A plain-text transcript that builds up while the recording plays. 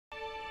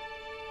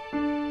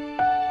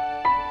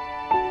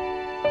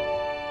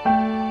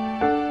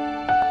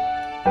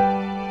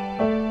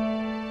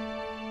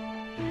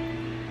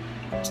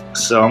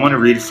So I'm going to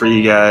read for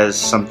you guys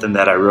something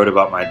that I wrote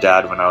about my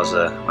dad when I was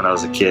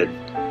a kid,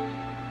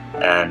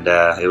 and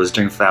it was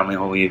during family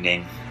home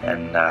evening,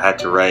 and I had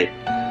to write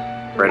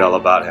all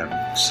about him.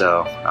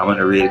 So I'm going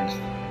to read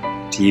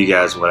to you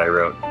guys what I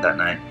wrote that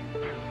night.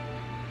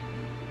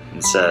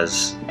 It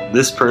says,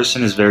 "This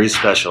person is very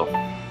special.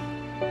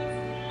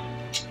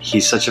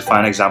 He's such a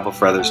fine example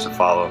for others to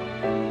follow.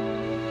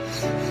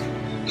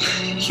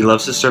 He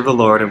loves to serve the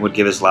Lord and would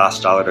give his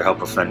last dollar to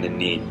help a friend in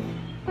need.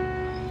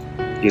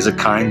 He has a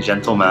kind,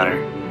 gentle manner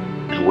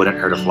and wouldn't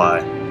hurt a fly.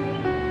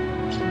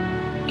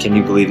 Can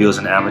you believe he was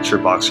an amateur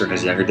boxer in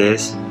his younger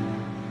days?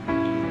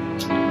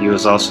 He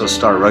was also a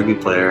star rugby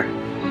player,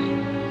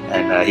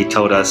 and he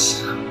told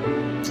us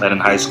that in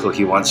high school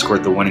he once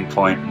scored the winning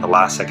point in the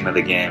last second of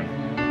the game.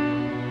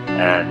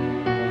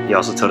 And he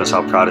also told us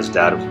how proud his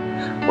dad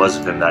was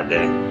of him that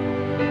day.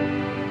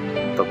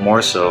 But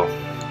more so,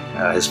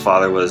 his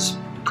father was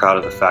proud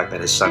of the fact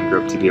that his son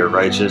grew up to be a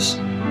righteous,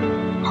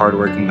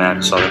 hardworking man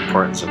who saw the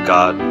importance of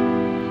God,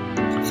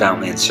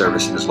 family, and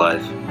service in his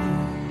life.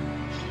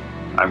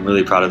 I'm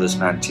really proud of this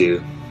man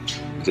too,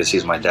 because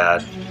he's my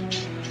dad,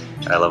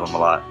 and I love him a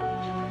lot."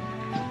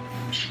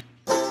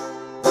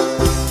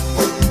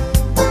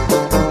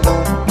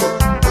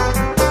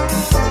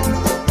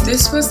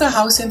 This was the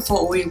house in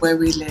Fort Lee where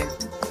we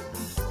lived.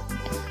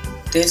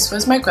 This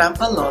was my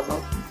Grandpa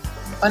Lolo,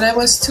 but I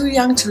was too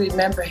young to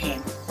remember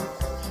him.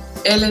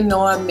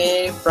 Eleanor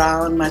May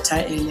Brown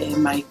Mataele,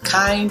 my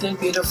kind and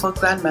beautiful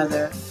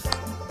grandmother,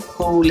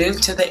 who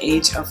lived to the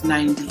age of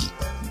 90.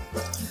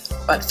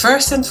 But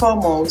first and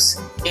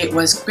foremost, it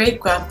was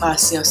Great-Grandpa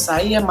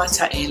Josiah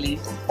Mataele,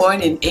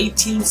 born in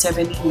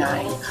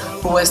 1879,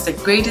 who was the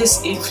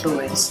greatest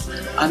influence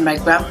on my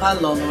Grandpa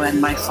Lolo and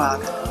my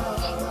father.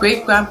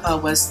 Great-Grandpa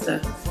was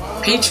the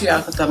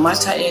patriarch of the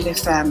Mataele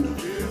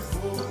family,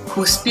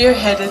 who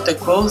spearheaded the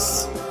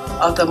growth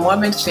of the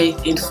Mormon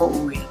faith in Fort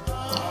Lee.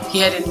 He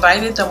had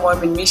invited the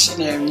Mormon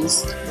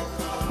missionaries,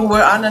 who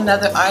were on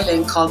another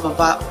island called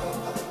Baba,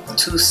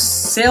 to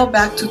sail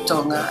back to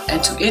Tonga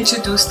and to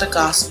introduce the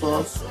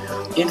gospel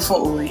in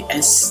Fort Lee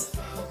and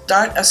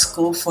start a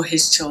school for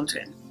his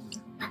children.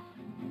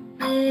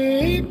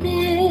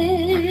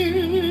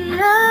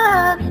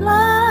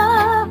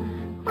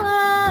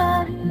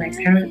 My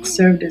parents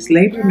served as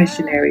labor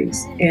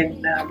missionaries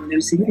in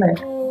New Zealand,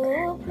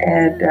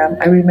 and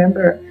I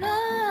remember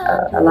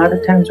a lot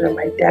of times when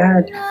my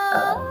dad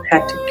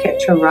had to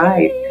catch a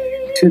ride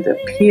to the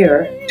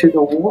pier, to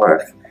the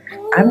wharf.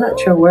 I'm not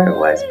sure where it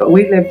was, but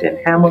we lived in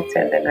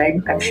Hamilton, and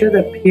I'm sure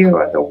the pier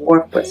or the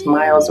wharf was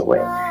miles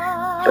away.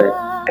 But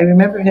I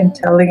remember him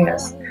telling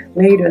us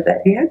later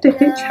that he had to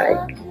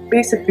hitchhike,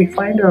 basically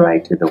find a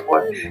ride to the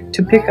wharf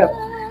to pick up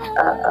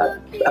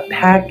a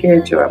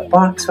package or a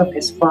box from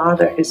his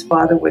father. His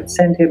father would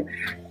send him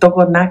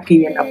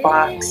togonaki in a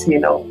box,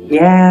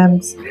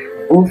 yams,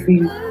 ufi,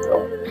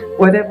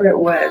 whatever it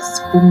was,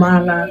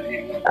 kumala.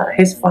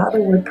 His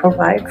father would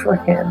provide for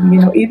him.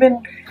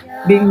 Even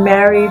being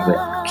married with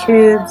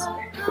kids,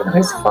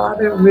 his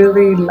father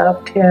really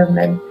loved him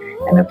and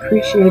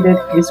appreciated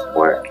his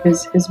work,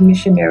 his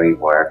missionary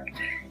work.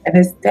 And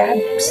his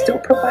dad still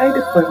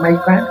provided for him. My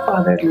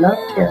grandfather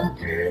loved him,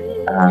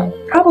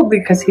 probably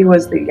because he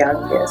was the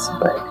youngest,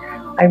 but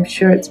I'm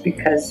sure it's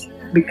because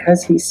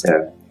he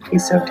served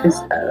his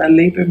a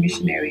labor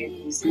missionary in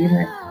New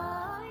Zealand.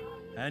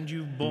 And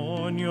you've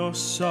borne your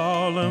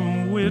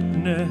solemn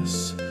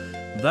witness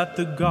that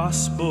the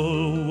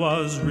gospel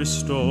was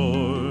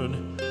restored.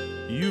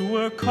 You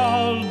were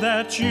called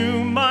that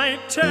you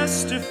might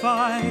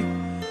testify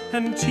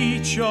and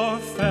teach your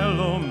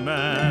fellow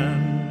man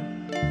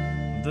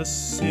the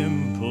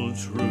simple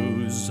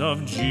truths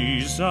of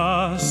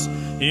Jesus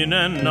in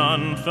an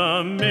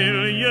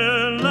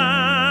unfamiliar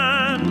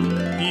land.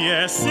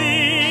 Yes,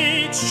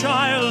 each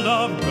child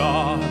of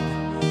God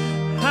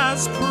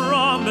has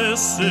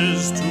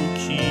promises to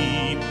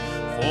keep,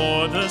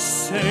 for the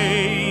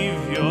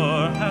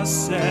Savior has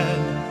said,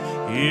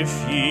 if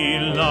ye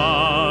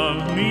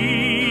love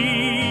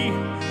me,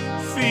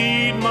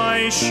 feed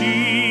my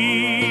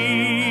sheep.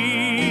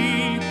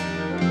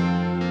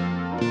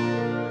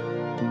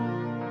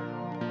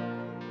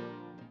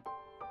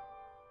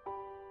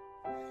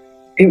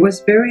 It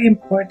was very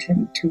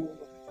important to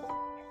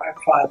our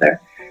father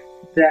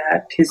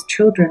that his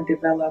children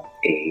develop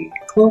a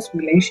close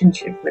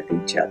relationship with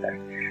each other.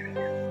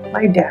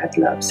 My dad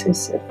loves his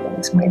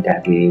siblings. My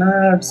dad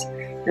loves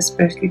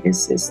especially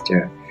his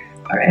sister,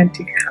 our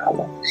Auntie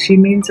Carlo. She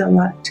means a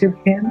lot to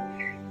him,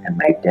 and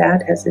my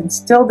dad has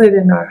instilled it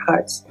in our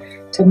hearts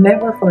to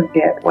never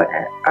forget what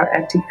our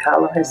Auntie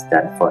Carlo has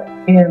done for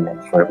him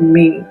and for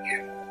me.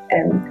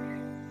 And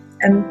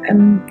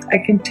I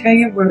can tell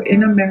you we're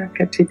in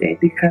America today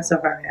because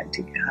of our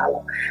Auntie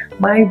Carlo.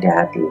 My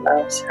dad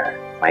loves her.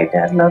 My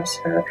dad loves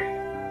her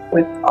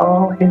with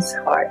all his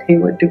heart. He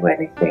would do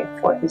anything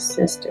for his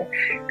sister.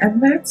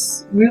 And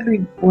that's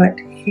really what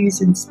he's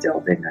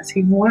instilled in us.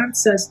 He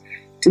wants us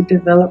to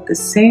develop the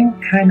same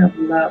kind of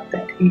love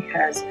that he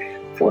has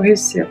for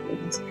his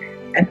siblings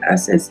and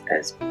us as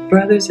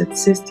brothers and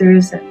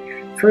sisters and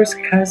first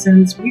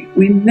cousins.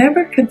 We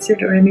never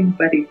consider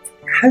anybody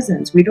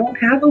cousins. We don't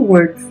have a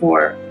word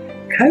for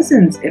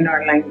cousins in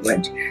our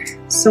language.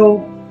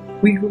 So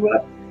we grew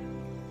up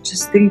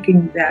just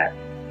thinking that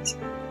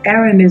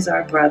Aaron is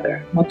our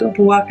brother,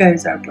 Motopuaka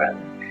is our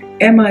brother,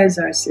 Emma is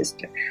our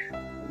sister.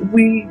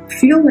 We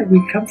feel like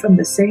we come from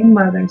the same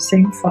mother,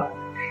 same father.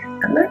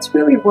 And that's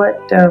really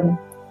what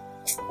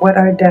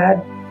our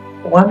dad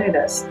wanted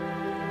us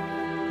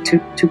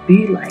to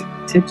be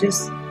like, to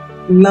just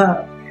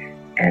love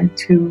and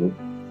to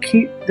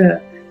keep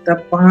the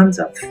bonds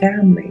of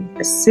family,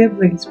 the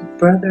siblings,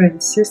 brother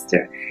and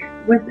sister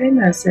within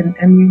us, and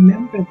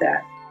remember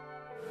that.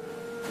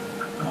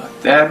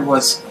 Dad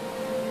was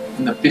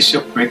in the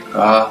bishopric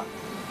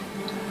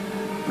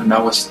when I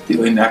was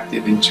still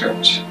inactive in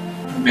church.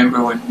 I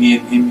remember when me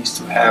and him used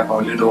to have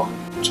our little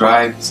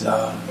drives, he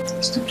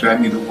used to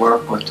drive me to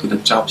work or to the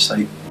job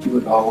site. He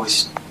would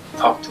always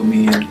talk to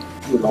me and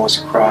he would always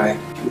cry.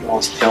 He would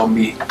always tell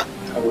me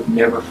I would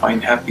never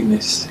find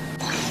happiness.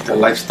 The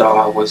lifestyle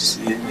I was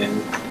in,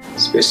 and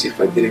especially if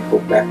I didn't go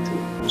back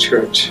to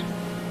church,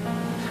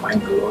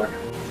 find the Lord.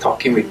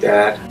 Talking with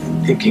Dad,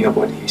 thinking about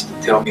what he used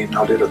to tell me in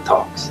our little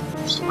talks.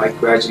 So I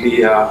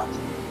gradually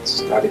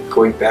started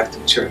going back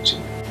to church.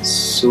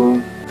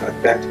 Soon got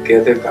back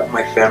together, got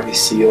my family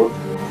sealed.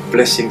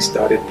 Blessings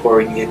started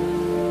pouring in.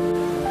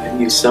 I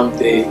knew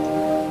someday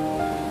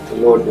the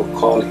Lord will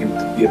call him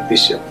to be a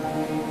bishop.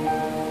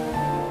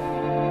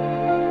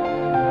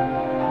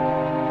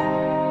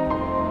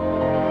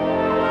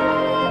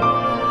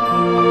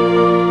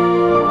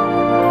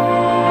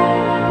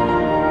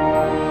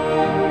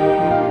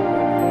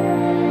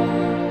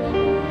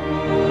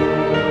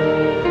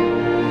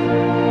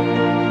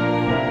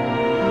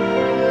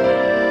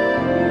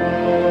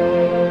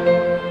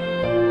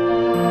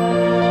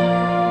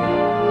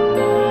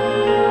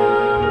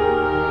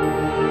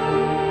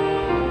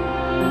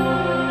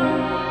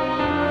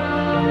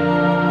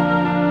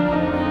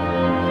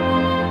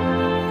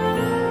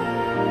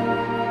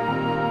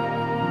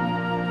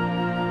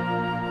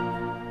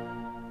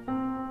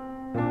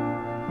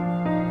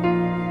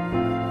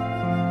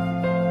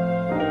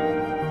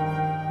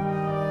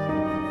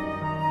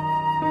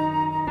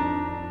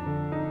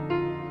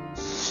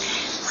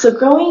 So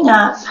growing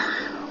up,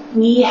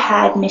 we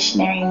had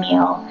missionary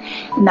meal,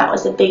 and that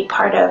was a big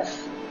part of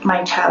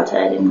my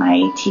childhood and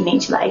my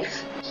teenage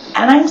life.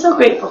 And I'm so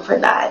grateful for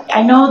that.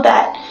 I know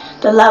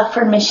that the love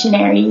for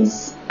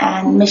missionaries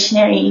and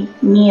missionary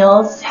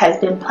meals has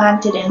been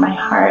planted in my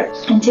heart,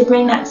 and to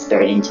bring that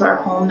spirit into our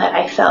home that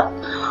I felt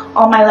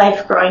all my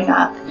life growing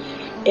up,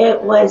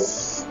 it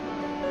was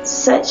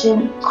such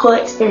a cool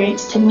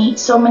experience to meet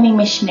so many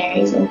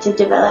missionaries and to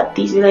develop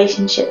these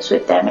relationships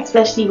with them,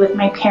 especially with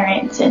my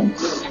parents and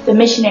the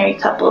missionary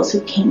couples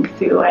who came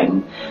through.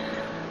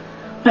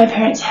 My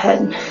parents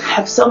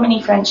have so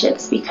many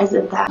friendships because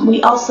of that.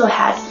 We also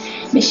had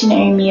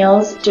missionary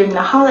meals during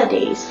the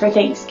holidays for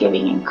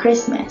Thanksgiving and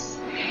Christmas,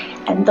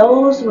 and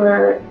those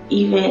were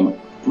even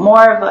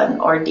more of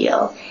an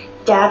ordeal.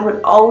 Dad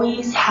would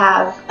always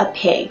have a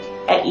pig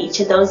at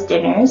each of those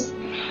dinners,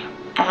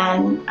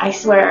 and I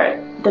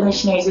swear the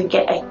missionaries would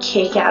get a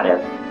kick out of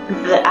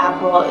the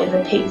apple in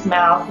the pig's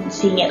mouth and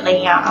seeing it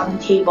laying out on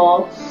the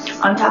table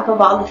on top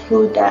of all the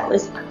food that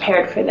was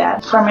prepared for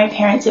them. For my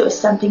parents, it was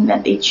something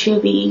that they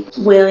truly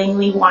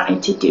willingly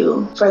wanted to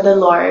do for the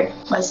Lord,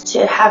 was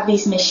to have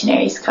these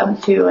missionaries come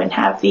through and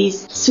have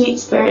these sweet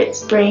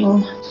spirits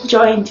bring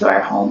joy into our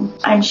home.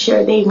 I'm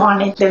sure they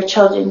wanted their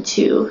children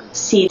to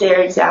see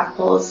their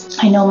examples.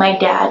 I know my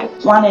dad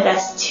wanted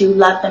us to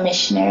love the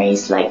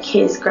missionaries like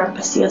his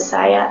grandpa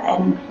Josiah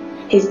and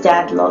his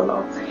dad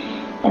Lolo.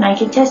 And I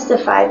can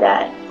testify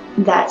that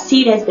that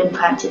seed has been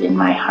planted in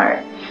my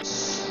heart.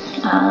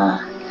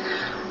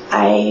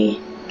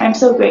 I'm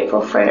so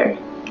grateful for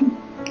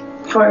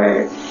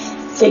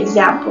the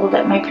example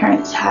that my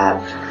parents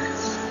have,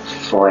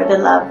 for the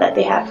love that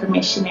they have for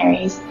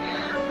missionaries.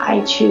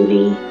 I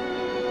truly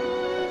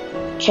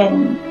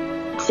can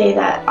say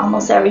that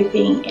almost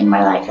everything in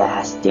my life that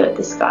has to do with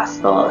this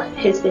gospel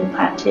has been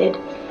planted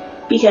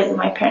because of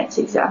my parents'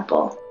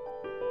 example.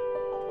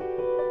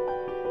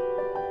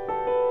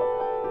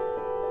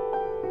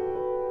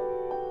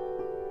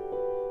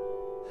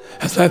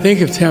 As I think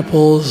of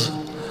temples,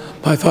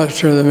 my thoughts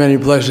turn to the many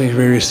blessings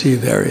we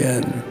receive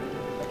therein.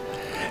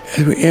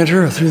 As we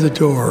enter through the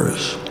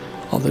doors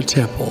of the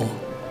temple,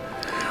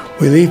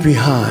 we leave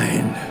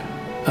behind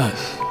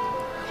us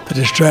the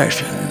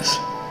distractions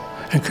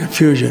and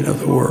confusion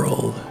of the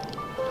world.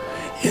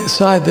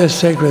 Inside this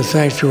sacred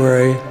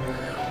sanctuary,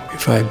 we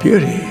find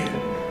beauty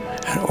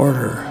and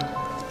order.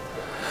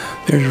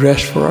 There's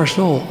rest for our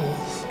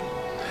souls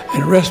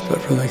and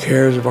respite from the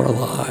cares of our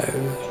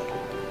lives.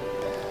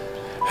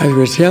 As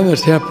we attend the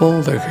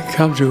temple, there can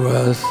come to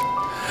us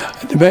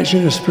a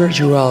dimension of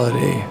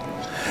spirituality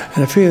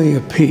and a feeling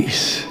of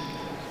peace,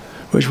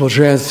 which will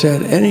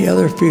transcend any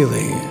other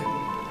feeling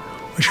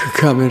which could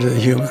come into the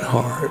human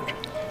heart.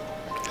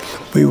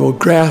 We will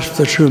grasp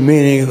the true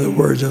meaning of the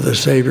words of the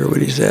Savior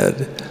when he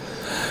said,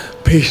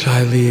 "Peace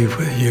I leave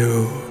with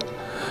you,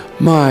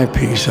 My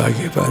peace I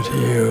give unto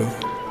you.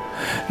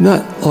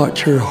 Not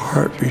let your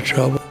heart be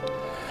troubled,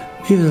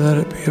 neither let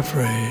it be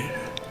afraid.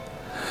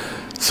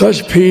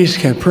 Such peace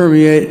can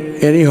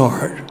permeate any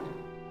heart.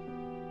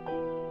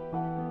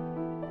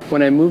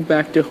 When I moved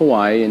back to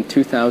Hawaii in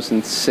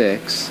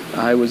 2006,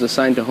 I was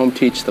assigned to home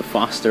teach the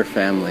foster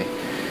family.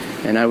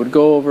 And I would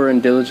go over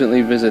and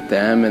diligently visit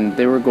them, and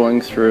they were going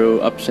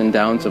through ups and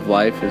downs of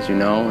life, as you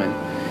know.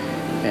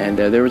 And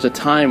there was a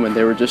time when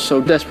they were just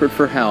so desperate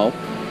for help.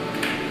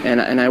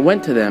 And I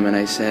went to them and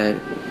I said,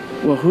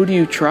 well, who do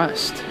you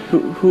trust?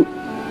 Who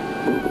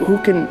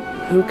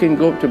can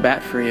go to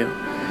bat for you?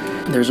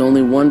 There's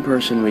only one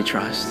person we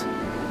trust,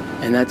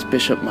 and that's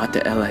Bishop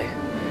Mate'ele.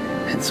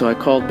 And so I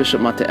called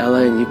Bishop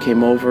Mate'ele, and you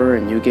came over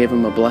and you gave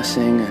him a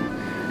blessing, and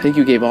I think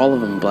you gave all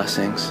of them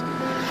blessings.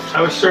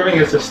 I was serving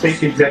as a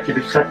state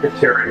executive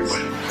secretary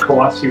when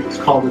Kauasi was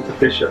called as a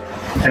bishop.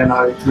 And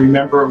I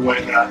remember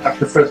when,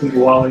 after President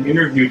Wally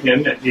interviewed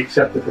him and he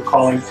accepted the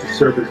calling to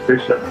serve as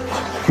bishop,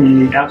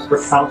 he asked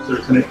for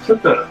counselors, and it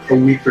took a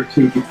week or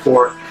two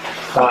before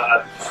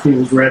he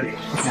was ready.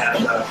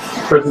 And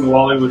President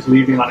Wally was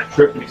leaving on a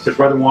trip, and he said,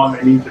 Brother Wong,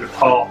 I need you to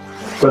call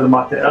Brother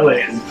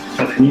Mate'ele, and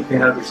I need to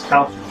have his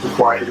counselors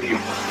before I leave.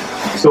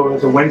 So it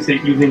was a Wednesday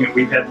evening, and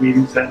we had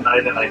meetings that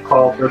night, and I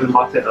called Brother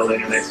Mate'ele,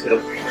 and I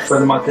said,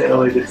 Brother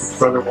Mate'ele, this is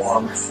Brother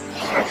Wong.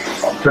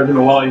 President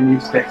Wally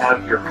needs to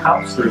have your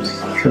counselors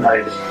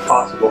tonight, if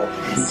possible.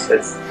 He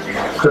said,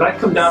 could I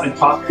come down and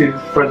talk to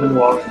President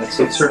Wally? And I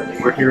said, certainly,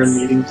 we're here in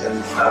meetings, and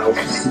we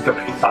can come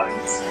anytime.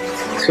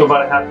 So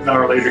about a half an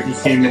hour later, he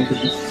came into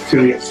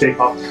the state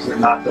offices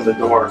and knocked on the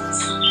door.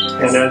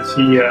 And as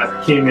he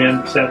came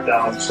in, sat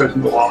down,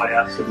 President Wally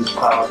asked him,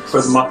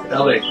 President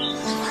Mate'ele,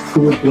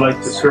 who would you like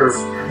to serve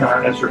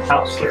as your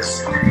counselor?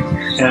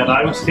 And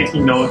I was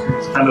taking notes and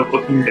was kind of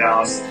looking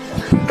down.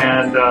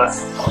 And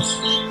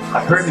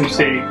I heard him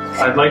say,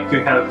 I'd like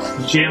to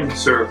have Jim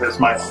serve as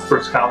my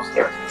first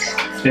counselor.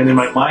 And in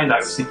my mind, I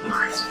was thinking,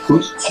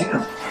 who's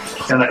Jim?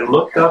 And I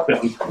looked up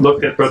and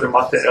looked at Brother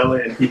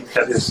Mate'ele, and he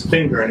had his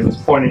finger and he was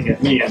pointing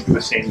at me, and he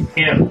was saying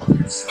him.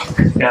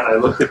 And I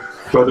looked at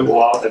Brother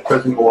Wally, at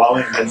President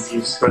Wally, and then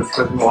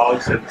President Wally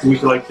said, who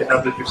would you like to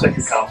have as your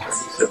second counselor?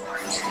 He said,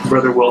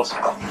 Brother Wilson.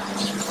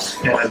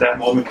 And at that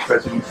moment,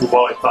 President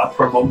Wally thought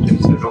for a moment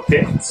and said, okay.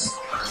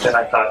 And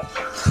I thought,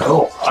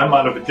 oh, I'm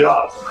out of a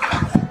job.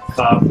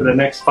 For the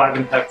next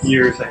 5.5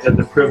 years, I had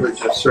the privilege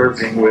of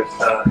serving with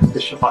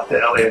Bishop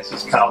Mate'ele as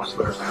his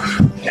counselor,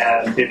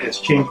 and it has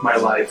changed my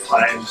life.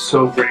 I am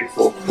so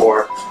grateful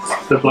for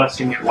the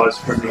blessing it was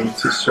for me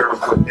to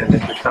serve with him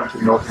and to come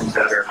to know him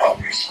better.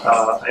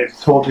 I've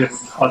told him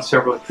on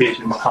several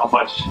occasions how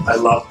much I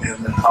love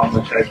him and how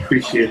much I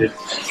appreciated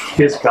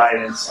his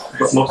guidance,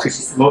 but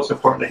most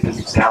importantly, his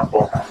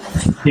example.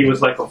 He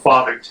was like a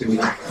father to me,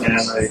 and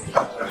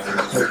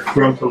I've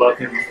grown to love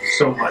him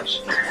so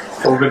much.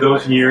 Over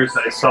those years,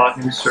 I saw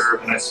him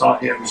serve and I saw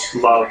him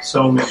love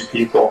so many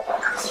people,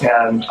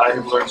 and I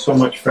have learned so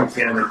much from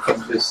him and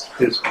from his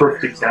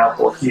perfect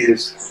example. He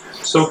is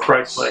so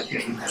Christ-like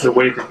in the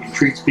way that he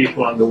treats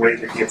people and the way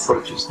that he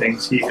approaches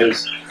things. He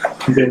has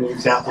been an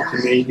example to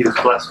me. He has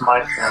blessed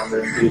my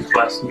family, and he has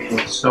blessed me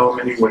in so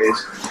many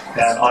ways.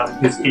 And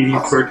on his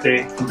 80th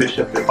birthday,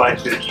 Bishop, if I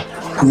could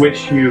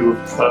wish you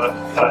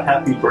a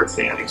happy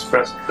birthday and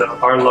express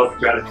our love and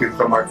gratitude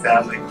from our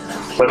family,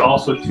 but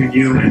also to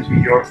you and to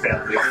your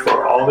family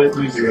for all that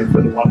you do and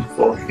for the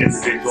wonderful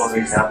individual and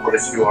example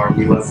that you are.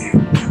 We love you.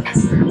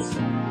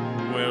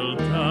 Well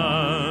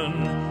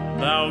done,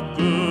 thou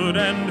good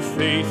and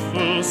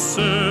faithful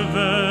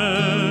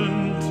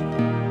servant.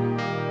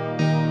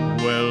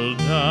 Well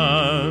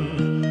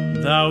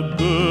done, thou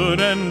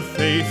good and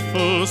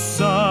faithful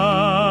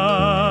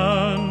son.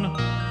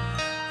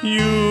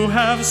 You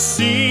have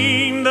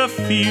seen the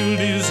field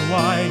is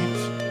white.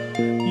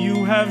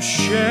 You have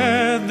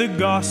shared the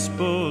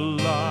gospel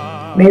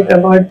light. May the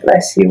Lord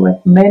bless you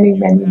with many,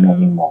 many,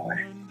 many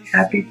more.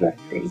 Happy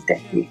birthday,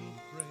 Debbie.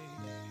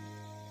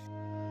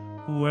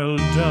 Well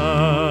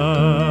done.